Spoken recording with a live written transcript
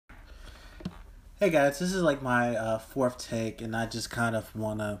Hey guys, this is like my fourth take, and I just kind of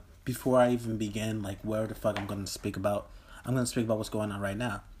wanna, before I even begin, like where the fuck I'm gonna speak about what's going on right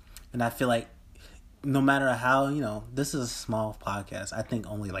now. And I feel like no matter how, this is a small podcast. I think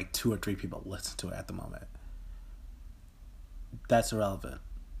only like two or three people listen to it at the moment. That's irrelevant.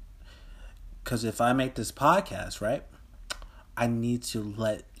 Because if I make this podcast, right, I need to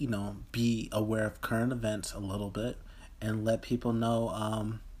be aware of current events a little bit and let people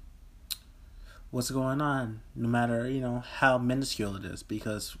know, what's going on, no matter, how minuscule it is.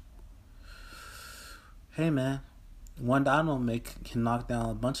 Because, hey man, one domino can knock down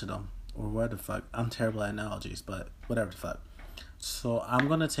a bunch of them. Or what the fuck. I'm terrible at analogies, but whatever the fuck. So I'm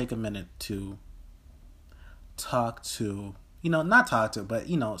going to take a minute to talk to, not talk to, but,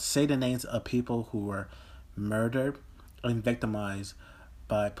 say the names of people who were murdered and victimized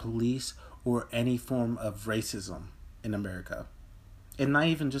by police or any form of racism in America. And not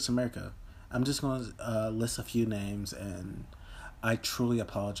even just America. I'm just going to list a few names, and I truly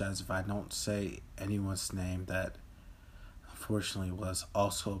apologize if I don't say anyone's name that unfortunately was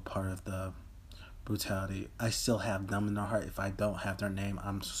also part of the brutality. I still have them in the heart. If I don't have their name,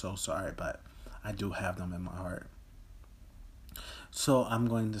 I'm so sorry, but I do have them in my heart. So I'm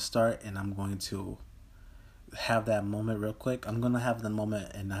going to start, and I'm going to have that moment real quick. I'm going to have the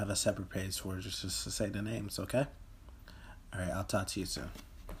moment, and I have a separate page for just to say the names, okay? All right, I'll talk to you soon.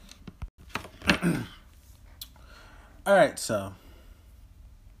 Alright, so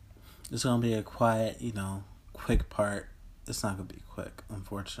it's gonna be a quiet, quick part. It's not gonna be quick,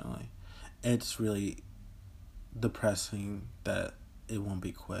 unfortunately. It's really depressing that it won't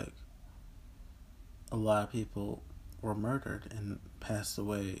be quick. A lot of people were murdered and passed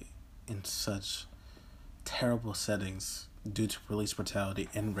away in such terrible settings due to police brutality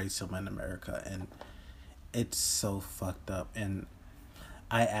and racism in America, and it's so fucked up. And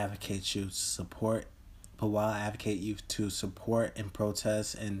I advocate you to support, but while I advocate you to support and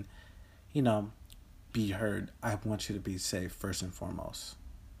protest and, be heard, I want you to be safe first and foremost.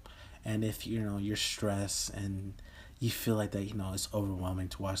 And if, you're stressed and you feel like that, it's overwhelming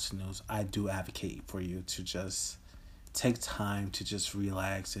to watch the news, I do advocate for you to just take time to just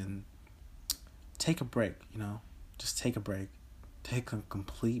relax and take a break, Just take a break. Take a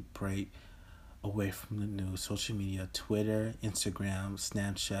complete break away from the news, social media, Twitter, Instagram,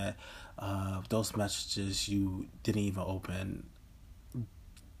 Snapchat, those messages you didn't even open,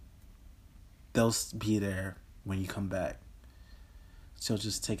 they'll be there when you come back. So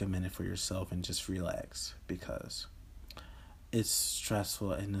just take a minute for yourself and just relax, because it's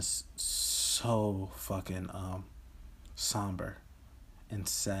stressful and it's so fucking somber and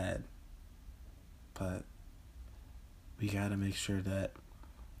sad. But we gotta make sure that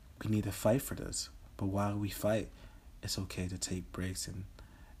we need to fight for this. But while we fight, it's okay to take breaks, and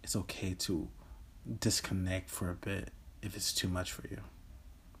it's okay to disconnect for a bit if it's too much for you.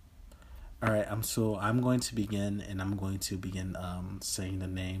 Alright, I'm going to begin, and I'm going to begin saying the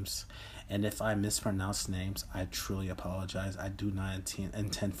names. And if I mispronounce names, I truly apologize. I do not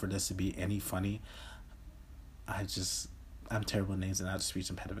intend for this to be any funny. I'm terrible at names and I have a speech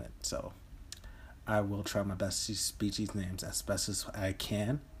impediment. So I will try my best to speak these names as best as I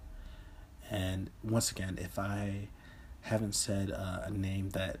can. And once again, if I haven't said a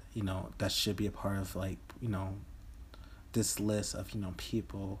name that, that should be a part of, this list of,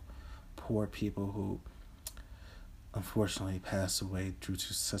 poor people who unfortunately passed away due to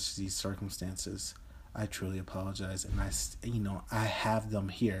these circumstances, I truly apologize. And I have them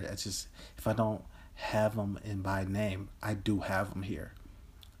here. It's just, if I don't have them by name, I do have them here.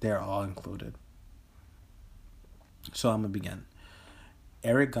 They're all included. So I'm going to begin.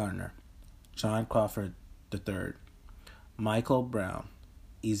 Eric Garner, John Crawford III, Michael Brown,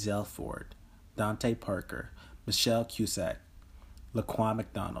 Ezell Ford, Dante Parker, Michelle Cusack, Laquan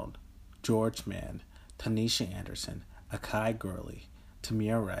McDonald, George Mann, Tanisha Anderson, Akai Gurley,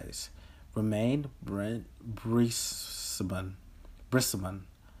 Tamir Rice, Romaine Brisbane,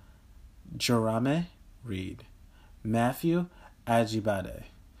 Jerame Reed, Matthew Ajibade,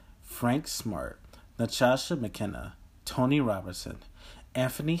 Frank Smart, Natasha McKenna, Tony Robertson,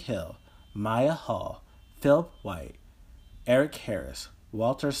 Anthony Hill, Maya Hall, Philip White, Eric Harris,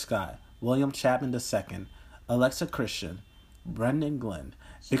 Walter Scott, William Chapman II, Alexa Christian, Brendan Glenn,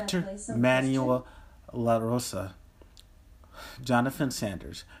 Victor Manuel La Rosa, Jonathan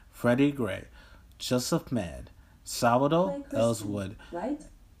Sanders, Freddie Gray, Joseph Mann, Salvador Ellswood. Right?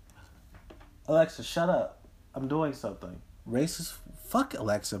 Alexa, shut up. I'm doing something. Racist. Fuck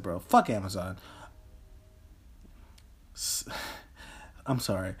Alexa, bro. Fuck Amazon. I'm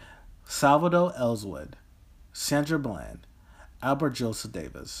sorry. Salvador Ellswood, Sandra Bland, Albert Joseph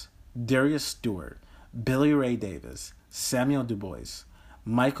Davis, Darius Stewart, Billy Ray Davis, Samuel Du Bois,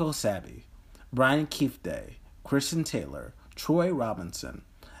 Michael Sabbie, Brian Keefe Day, Christian Taylor, Troy Robinson,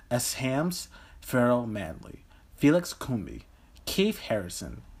 S. Hams, Farrell Manley, Felix Kumbi, Keith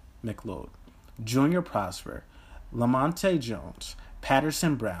Harrison McLeod, Junior Prosper, Lamonte Jones,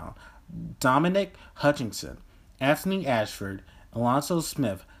 Patterson Brown, Dominic Hutchinson, Anthony Ashford, Alonzo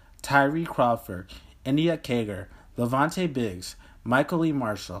Smith, Tyree Crawford, India Kager, Levante Biggs, Michael Lee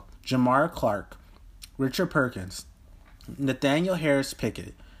Marshall, Jamar Clark, Richard Perkins, Nathaniel Harris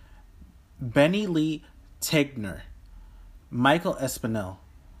Pickett, Benny Lee Tegner, Michael Espinel,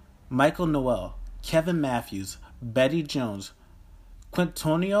 Michael Noel, Kevin Matthews, Betty Jones,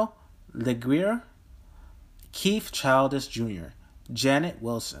 Quintonio Leguire, Keith Childish Jr., Janet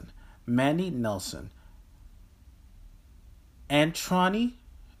Wilson, Manny Nelson, Antron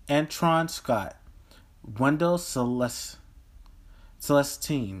Scott, Wendell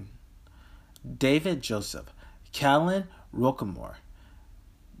Celestine, David Joseph, Callan Rocamore,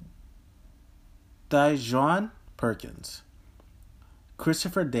 Dijon Perkins,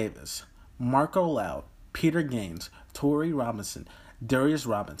 Christopher Davis, Marco Loud, Peter Gaines, Tori Robinson, Darius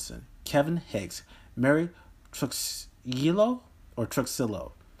Robinson, Kevin Higgs, Mary Truxillo,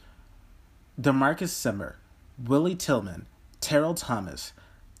 DeMarcus Simmer, Willie Tillman, Terrell Thomas,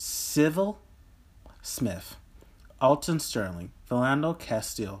 Civil Smith, Alton Sterling, Philando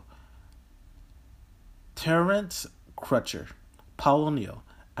Castile, Terrence Crutcher, Paul O'Neill,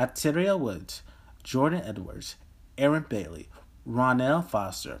 Atiria Woods, Jordan Edwards, Aaron Bailey, Ronell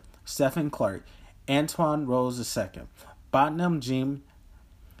Foster, Stephen Clark, Antoine Rose II, Botnam Jean,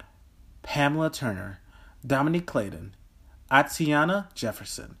 Pamela Turner, Dominique Clayton, Atiana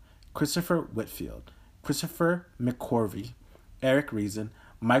Jefferson, Christopher Whitfield, Christopher McCorvey, Eric Reason,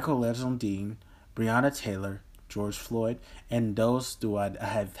 Michael Legend, Breonna Taylor, George Floyd, and those who I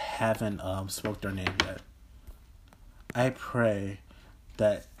haven't spoke their name yet. I pray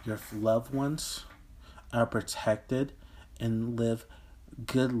that your loved ones are protected and live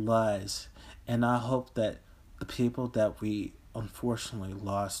good lives. And I hope that the people that we unfortunately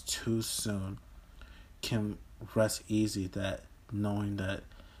lost too soon can rest easy, that knowing that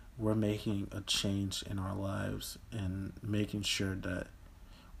we're making a change in our lives and making sure that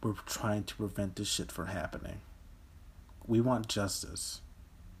we're trying to prevent this shit from happening. We want justice.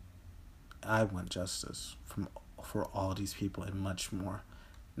 I want justice for all these people and much more.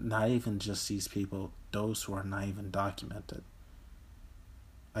 Not even just these people, those who are not even documented.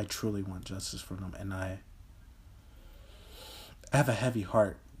 I truly want justice for them, and I have a heavy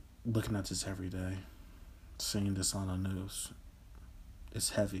heart looking at this every day, seeing this on the news.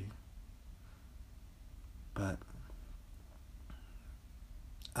 It's heavy. But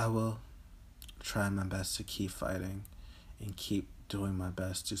I will try my best to keep fighting and keep doing my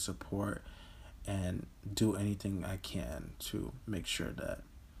best to support and do anything I can to make sure that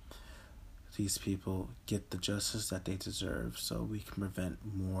these people get the justice that they deserve, so we can prevent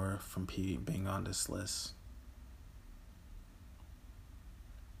more from being on this list.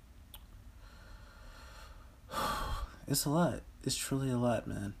 It's a lot. It's truly a lot,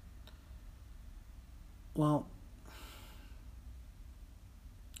 man. Well,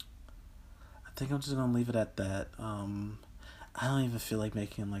 I think I'm just gonna leave it at that. I don't even feel like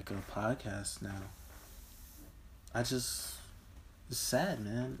making like a podcast now. It's sad,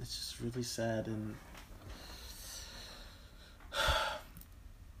 man. It's just really sad, and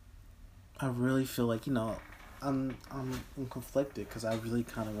I really feel like, I'm conflicted because I really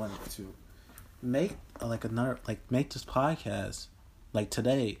kind of wanted to make make this podcast like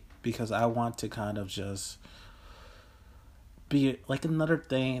today, because I want to kind of just be like another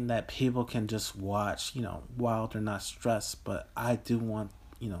thing that people can just watch, while they're not stressed. But I do want,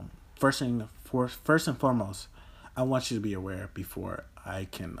 first and foremost, I want you to be aware before I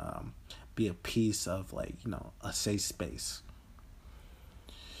can be a piece of a safe space.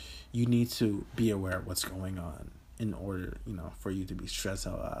 You need to be aware of what's going on in order, for you to be stressed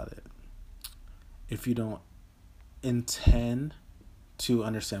out about it. If you don't intend to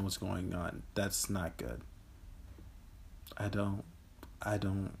understand what's going on, that's not good. I don't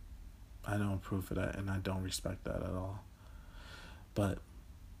approve of that, and I don't respect that at all. But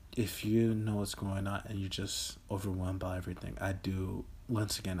if you know what's going on and you're just overwhelmed by everything, I do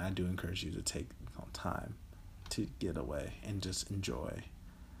encourage you to take time to get away and just enjoy.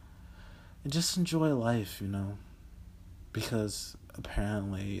 And just enjoy life, because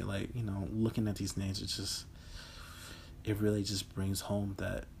apparently, looking at these names, it really just brings home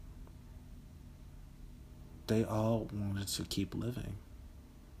that they all wanted to keep living.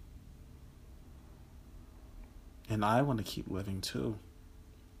 And I want to keep living too.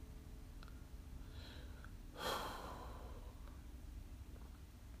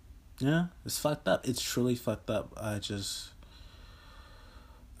 Yeah, it's fucked up. It's truly fucked up. I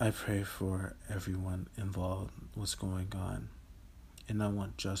pray for everyone involved, what's going on. And I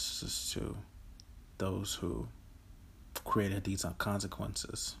want justice to those who created these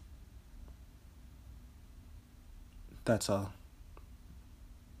consequences. That's all.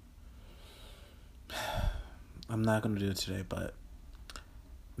 I'm not going to do it today, but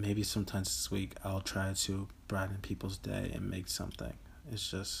maybe sometimes this week I'll try to brighten people's day and make something. It's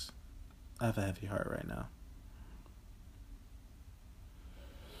just, I have a heavy heart right now.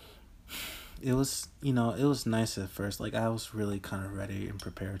 It was, it was nice at first. Like, I was really kind of ready and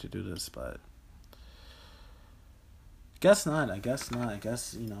prepared to do this, but guess not. I guess not. I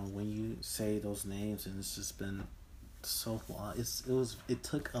guess, when you say those names and it's just been so long, it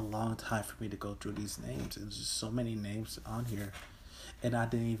took a long time for me to go through these names. There's just so many names on here, and I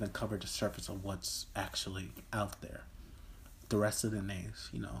didn't even cover the surface of what's actually out there. The rest of the names,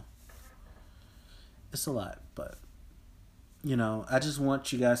 it's a lot, but I just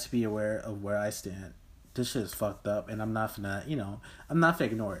want you guys to be aware of where I stand. This shit is fucked up, and I'm not gonna, I'm not gonna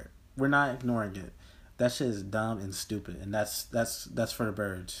ignore it. We're not ignoring it. That shit is dumb and stupid, and that's for the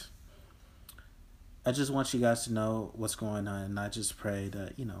birds. I just want you guys to know what's going on, and I just pray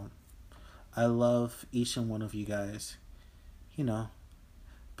that, I love each and one of you guys,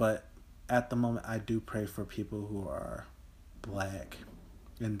 but at the moment, I do pray for people who are black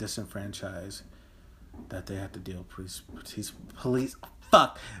and disenfranchised, that they have to deal with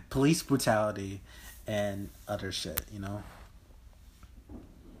police brutality and other shit,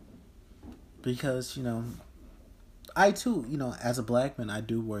 because, I too, as a black man, I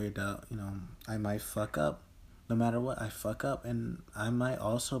do worry that, I might fuck up. No matter what, I fuck up, and I might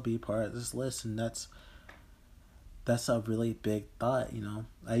also be part of this list, and that's a really big thought,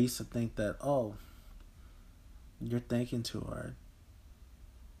 I used to think that, oh, you're thinking too hard.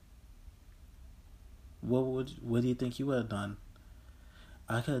 What do you think you would have done?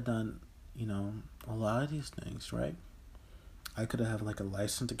 I could have done, a lot of these things, right? I could have like a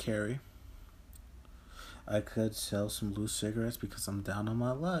license to carry. I could sell some loose cigarettes because I'm down on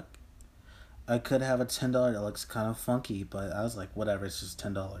my luck. I could have a $10 that looks kind of funky, but I was like, whatever, it's just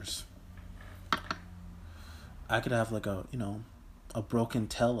 $10. I could have like a broken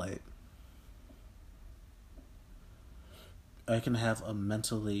tail light. I can have a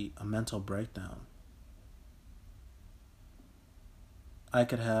mental breakdown. I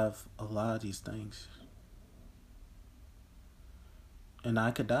could have a lot of these things. And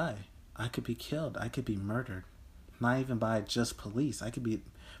I could die. I could be killed. I could be murdered. Not even by just police. I could be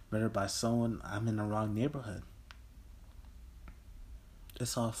murdered by someone I'm in the wrong neighborhood.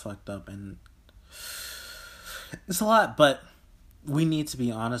 It's all fucked up, and it's a lot, but we need to be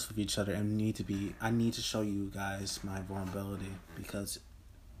honest with each other, and I need to show you guys my vulnerability, because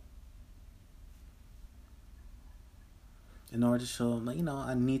in order to show them,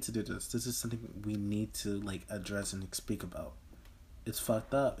 I need to do this. This is something we need to address and speak about. It's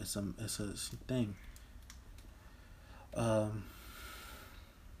fucked up. It's a thing.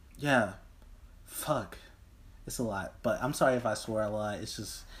 Yeah, fuck. It's a lot, but I'm sorry if I swear a lot. It's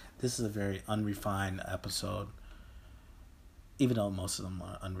just, this is a very unrefined episode. Even though most of them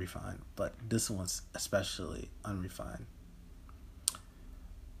are unrefined, but this one's especially unrefined.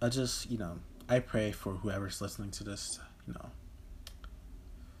 I just, I pray for whoever's listening to this,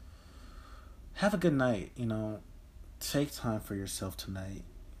 have a good night, take time for yourself tonight.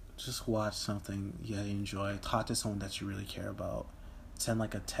 Just watch something you enjoy. Talk to someone that you really care about. Send a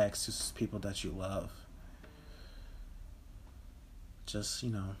text to people that you love. Just,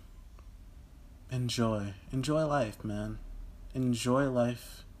 enjoy life, man. Enjoy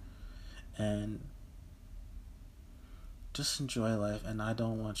life, and just enjoy life. And I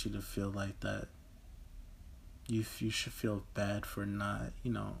don't want you to feel like that. You should feel bad for not,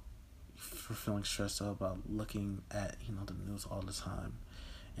 for feeling stressed out about looking at, the news all the time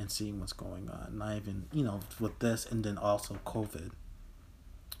and seeing what's going on. Not even, with this, and then also COVID.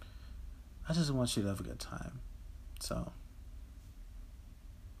 I just want you to have a good time. So,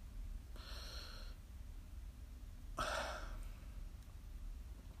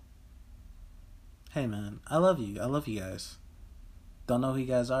 hey man, I love you. I love you guys. Don't know who you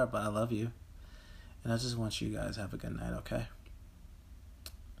guys are, but I love you. And I just want you guys to have a good night, okay?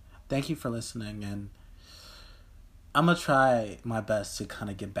 Thank you for listening, and I'm going to try my best to kind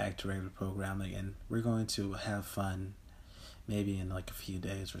of get back to regular programming, and we're going to have fun maybe in a few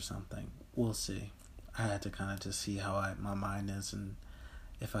days or something. We'll see. I had to kind of just see how my mind is and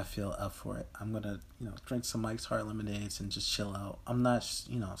if I feel up for it. I'm going to, drink some Mike's Hard Lemonades and just chill out. I'm not,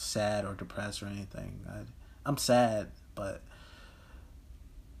 sad or depressed or anything. I'm sad, but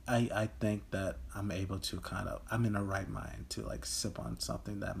I think that I'm able to I'm in the right mind to like sip on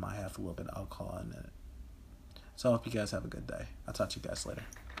something that might have a little bit of alcohol in it. So I hope you guys have a good day. I'll talk to you guys later.